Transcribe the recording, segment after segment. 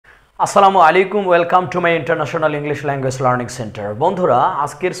আসসালামু আলাইকুম welcome to my international English language learning centre. বন্ধুরা,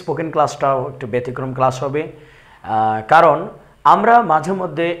 আজকের স্পোকেন ক্লাসটাও একটু ব্যতিক্রম ক্লাস হবে, কারণ আমরা মাঝে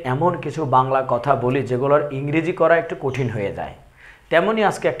মধ্যে এমন কিছু বাংলা কথা বলি যেগুলোর ইংরেজি করা একটু কঠিন হয়ে যায়। তেমনই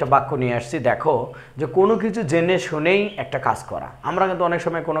আজকে একটা বাক্য নিয়ে আসছি। দেখো, যে কোনো কিছু জেনে শুনেই একটা কাজ করা। আমরা কিন্তু অনেক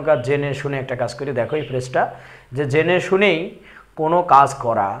সময় কোনো কাজ জেনে শুনে একটা কাজ করি। দেখো এই ফ্রেজটা, যে জেনে শুনেই কোনো কাজ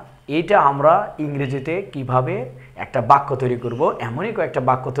করা, এইটা আমরা ইংরেজিতে কিভাবে একটা বাক্য তৈরি করব, এমনই কয়েকটা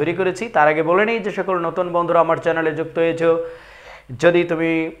বাক্য তৈরি করেছি। তার আগে বলে নিই যে সকল নতুন বন্ধুরা আমার চ্যানেলে যুক্ত হয়েছো, যদি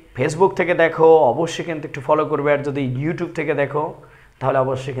তুমি ফেসবুক থেকে দেখো অবশ্যই কিন্তু একটু ফলো করবে, আর যদি ইউটিউব থেকে দেখো তাহলে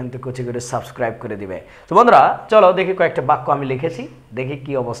অবশ্যই কিন্তু কুচি করে সাবস্ক্রাইব করে দিবে। তো বন্ধুরা চলো দেখি, কয়েকটা বাক্য আমি লিখেছি, দেখি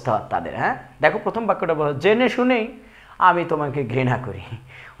কি অবস্থা তাদের। হ্যাঁ, দেখো প্রথম বাক্যটা বলো, জেনে শুনেই আমি তোমাকে ঘৃণা করি।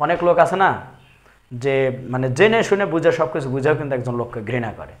 অনেক লোক আছে না, যে মানে জেনে শুনে বুঝে সব কিছু বুঝেও কিন্তু একজন লোককে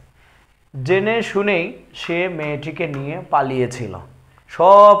ঘৃণা করে। জেনে শুনেই সে মেয়েটিকে নিয়ে পালিয়েছিল।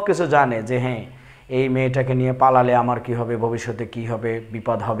 সব কিছু জানে যে হ্যাঁ, এই মেয়েটাকে নিয়ে পালালে আমার কি হবে, ভবিষ্যতে কি হবে,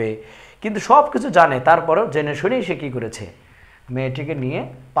 বিপদ হবে, কিন্তু সব কিছু জানে, তারপরেও জেনে শুনেই সে কী করেছে, মেয়েটিকে নিয়ে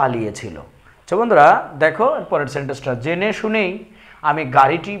পালিয়েছিল। তো বন্ধুরা দেখো পরের সেন্টেন্সটা, জেনে শুনেই আমি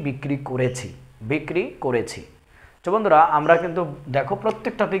গাড়িটি বিক্রি করেছি। তো বন্ধুরা আমরা কিন্তু দেখো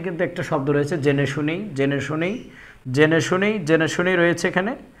প্রত্যেকটাতেই কিন্তু একটা শব্দ রয়েছে, জেনে শুনেই রয়েছে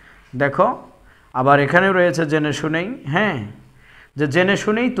এখানে। দেখো আবার এখানেও রয়েছে জেনে শুনেই। হ্যাঁ, যে জেনে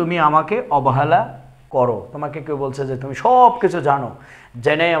শুনেই তুমি আমাকে অবহেলা করো। তোমাকে কেউ বলছে যে তুমি সব কিছু জানো,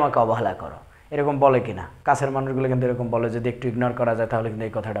 জেনেই আমাকে অবহেলা করো, এরকম বলে কিনা? কাছের মানুষগুলো কিন্তু এরকম বলে, যদি একটু ইগনোর করা যায় তাহলে কিন্তু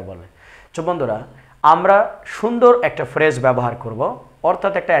এই কথাটা বলে। তো বন্ধুরা আমরা সুন্দর একটা ফ্রেজ ব্যবহার করব,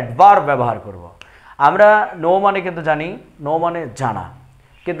 অর্থাৎ একটা অ্যাডভার্ব ব্যবহার করব। আমরা নো মানে কিন্তু জানি, নো মানে জানা,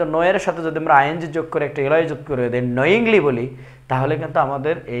 কিন্তু নো এর সাথে যদি আমরা আইএনজি যোগ করে একটা এলআই যোগ করে দেন নোয়িংলি বলি, তাহলে কিন্তু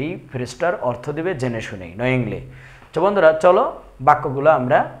আমাদের এই ফ্রেজটার অর্থ দেবে জেনে শুনেই, নোয়িংলি। তো বন্ধুরা চলো বাক্যগুলো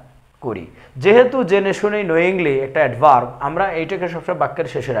আমরা করি। যেহেতু জেনে শুনেই নোয়িংলি একটা অ্যাডভার্ব, আমরা এইটাকে সবসময় বাক্যের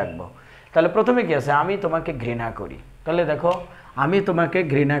শেষে রাখবো। তাহলে প্রথমে কি আছে, আমি তোমাকে ঘৃণা করি। তাহলে দেখো, আমি তোমাকে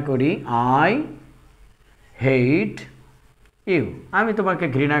ঘৃণা করি, আই হেট ইউ। আমি তোমাকে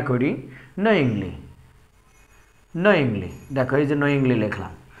ঘৃণা করি নোয়িংলি। দেখো এই যে নোয়িংলি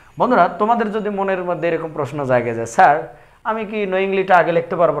লিখলাম। বন্ধুরা তোমাদের যদি মনের মধ্যে এরকম প্রশ্ন জাগে যে স্যার আমি কি নোয়িংলিটা আগে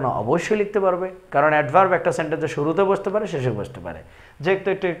লিখতে পারবো না? অবশ্যই লিখতে পারবে, কারণ অ্যাডভার্ব একটা সেন্টেন্সের শুরুতে বসতে পারে, শেষে বসতে পারে, যে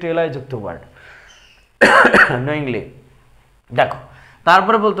একটু এলাই যুক্ত ওয়ার্ড নোয়িংলি। দেখো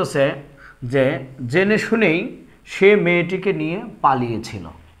তারপরে বলতেছে যে জেনে শুনেই সে মেয়েটিকে নিয়ে পালিয়েছিল।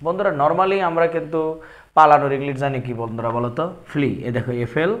 বন্ধুরা নর্মালি আমরা কিন্তু পালানোর ইংলিশ জানি কি বন্ধুরা বলো তো? ফ্লি। এ দেখো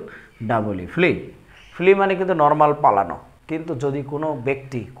FLEE, ফ্লি মানে কিন্তু নর্মাল পালানো। কিন্তু যদি কোনো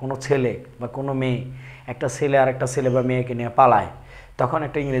ব্যক্তি, কোনো ছেলে বা কোনো মেয়ে, একটা ছেলে আর একটা ছেলে বা মেয়েকে নিয়ে পালায়, তখন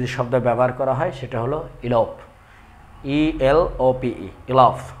একটা ইংরেজি শব্দ ব্যবহার করা হয়, সেটা হলো ইলপ, ELOPE,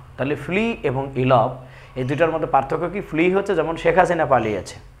 ইলফ। তাহলে ফ্লি এবং ইলপ এই দুটার মধ্যে পার্থক্য কি? ফ্লি হচ্ছে যেমন শেখ হাসিনা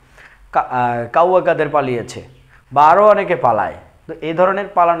পালিয়েছে, কাউয়া কাদের পালিয়েছে, বা আরও অনেকে পালায়, তো এই ধরনের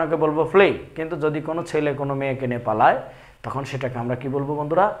পালানোকে বলবো ফ্লি। কিন্তু যদি কোনো ছেলে কোনো মেয়েকে নিয়ে পালায়, তখন সেটাকে আমরা কি বলবো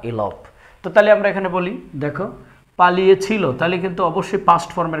বন্ধুরা? ইলপ। তো তাহলে আমরা এখানে বলি, দেখো পালিয়েছিল, তাহলে কিন্তু অবশ্যই পাস্ট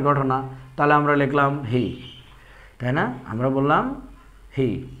ফর্মের ঘটনা, তাহলে আমরা লিখলাম হি, তাই না? আমরা বললাম হি,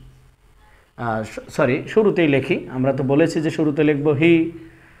 সরি শুরুতেই লিখি, আমরা তো বলেছি যে শুরুতে লিখব হি,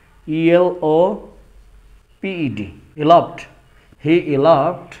 ELOPED, eloped, he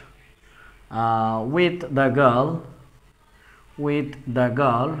eloped with the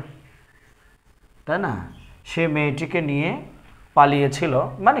girl, তাই না? সে মেয়েটিকে নিয়ে পালিয়েছিল,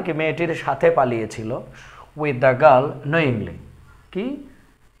 মানে কি মেয়েটির সাথে পালিয়েছিল, উইথ দ্য গার্ল নোয়িংলি। কি?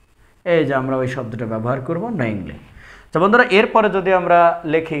 এই যে আমরা ওই শব্দটা ব্যবহার করব, নোয়িংলি। তো বন্ধুরা এরপরে যদি আমরা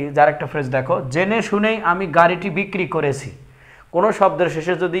লিখি, যার একটা ফ্রেজ দেখো, জেনে শুনেই আমি গাড়িটি বিক্রি করেছি। কোনো শব্দের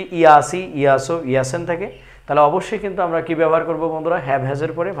শেষে যদি ইয়াসি, ইয়াসো, ইয়াসেন থাকে, তাহলে অবশ্যই কিন্তু আমরা কি ব্যবহার করব বন্ধুরা? হ্যাভ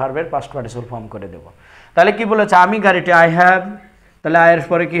হ্যাজের পরে ভার্বের পাস্ট পার্টিসিপল ফর্ম করে দেব। তাহলে কি বলেছে? আমি গাড়িটি, আই হ্যাভ, তাহলে আয়ের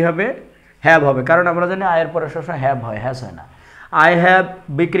পরে কি হবে? হ্যাভ হবে, কারণ আমরা জানি আয়ের পরে সবসময় হ্যাভ হয়, হ্যাজ হয় না। আই হ্যাভ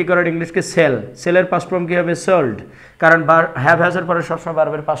বিক্রি করার ইংলিশকে সেল, সেলের পাস্ট ফর্ম কী হবে? সোল্ড, কারণ হ্যাভ হ্যাজের পরে সবসময়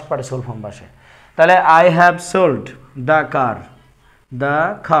ভার্বের পাস্ট পার্টিসিপল ফর্ম বসে। তাহলে I have sold the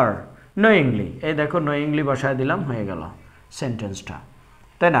car knowingly. এই দেখো নোয়িংলি বসায় দিলাম, হয়ে গেল সেন্টেন্সটা,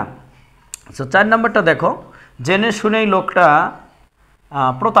 তাই না? সো 4 নম্বরটা দেখো, জেনে শুনেই লোকটা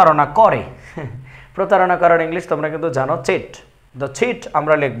প্রতারণা করে। প্রতারণা করার ইংলিশ তোমরা কিন্তু জানো, চিট। দ্য চিট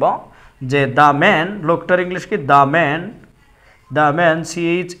আমরা লিখব যে দ্য ম্যান, লোকটার ইংলিশ কি? দ্য ম্যান,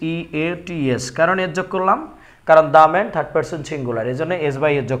 CHEATS, কারণ এর যোগ করলাম, কারণ the man third person singular, এই জন্য এস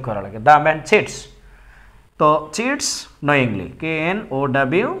বাই এর যোগ করা লাগে। দ্য ম্যান চিটস, তো চিটস নোয়িংলি,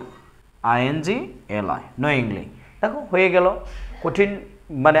 KNOWINGLI, নোয়িংলি। দেখো হয়ে গেল। কঠিন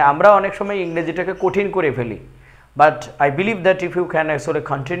মানে আমরা অনেক সময় ইংরেজিটাকে কঠিন করে ফেলি, but I believe that if you can actually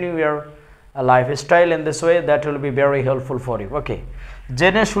continue year lifestyle in this way that will be very helpful for you. ওকে,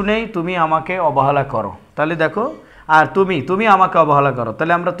 জেনে শুনেই তুমি আমাকে অবহেলা করো, তাহলে দেখো, আর তুমি আমাকে অবহেলা করো,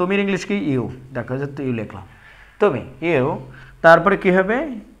 তাহলে আমরা তুমির ইংলিশ কি ইউ, দেখো যে ইউ লিখলাম, তুমি ইউ, তারপরে কি হবে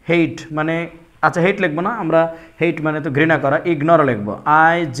হেইট, মানে আচ্ছা হেইট লিখবো না আমরা, হেইট মানে তো ঘৃণা করা, ইগনোর লিখবো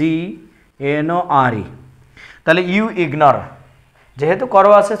IGNORE, তাহলে ইউ ইগনোর, যেহেতু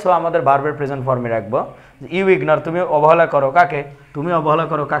করো আছে সো আমাদের ভার্বের প্রেজেন্ট ফর্মে রাখবো, ইউ ইগনোর, তুমি অবহেলা করো কাকে, তুমি অবহেলা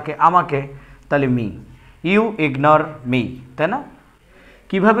করো কাকে, আমাকে, তাহলে মি, ইউ ইগনোর মি, তাই না?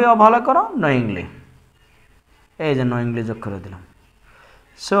 কিভাবে অবহেলা করো, নোয়িংলি, এই যে নোয়িংলি যোগ করে দিলাম।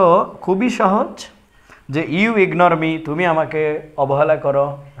 সো খুবই সহজ যে ইউ ইগনোর মি, তুমি আমাকে অবহেলা করো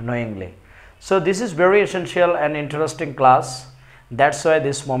knowingly. So this is very essential and interesting class, that's why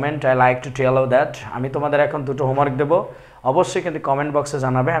this moment I like to tell you that. আমি তোমাদের এখন দুটো হোমওয়ার্ক দেবো, অবশ্যই কিন্তু কমেন্ট বক্সে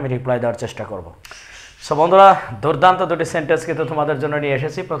জানাবে, আমি রিপ্লাই দেওয়ার চেষ্টা করব। সো বন্ধুরা, দুর্দান্ত দুটি সেন্টেন্স কিন্তু তোমাদের জন্য নিয়ে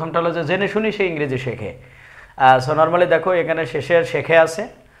এসেছি। প্রথমটা হলো যে জেনে শুনি সে ইংরেজি শেখে। সো নর্মালি দেখো এখানে শেষের শেখে আছে,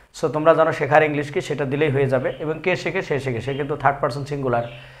 সো তোমরা জানো শেখার ইংলিশ কি সেটা দিলেই হয়ে যাবে, এবং কে শেখে সে শেখে, সে কিন্তু third person singular.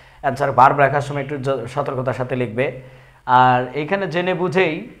 Answer verb লেখার সময় একটু সতর্কতার সাথে লিখবে। আর এইখানে জেনে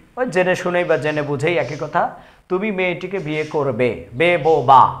বুঝেই, ওই জেনে শুনেই বা জেনে বুঝেই একই কথা, তুমি মেয়েটিকে বিয়ে করবে, বে বো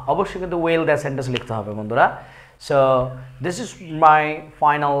বা, অবশ্যই কিন্তু ওয়েল দ্য সেন্টেন্স লিখতে হবে বন্ধুরা। So this is my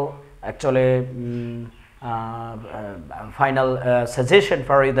final actually final suggestion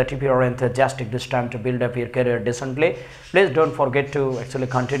for you that if you are enthusiastic this time to build up your career decently, please don't forget to actually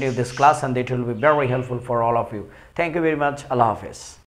continue this class and it will be very helpful for all of you. Thank you very much. Allah Hafiz.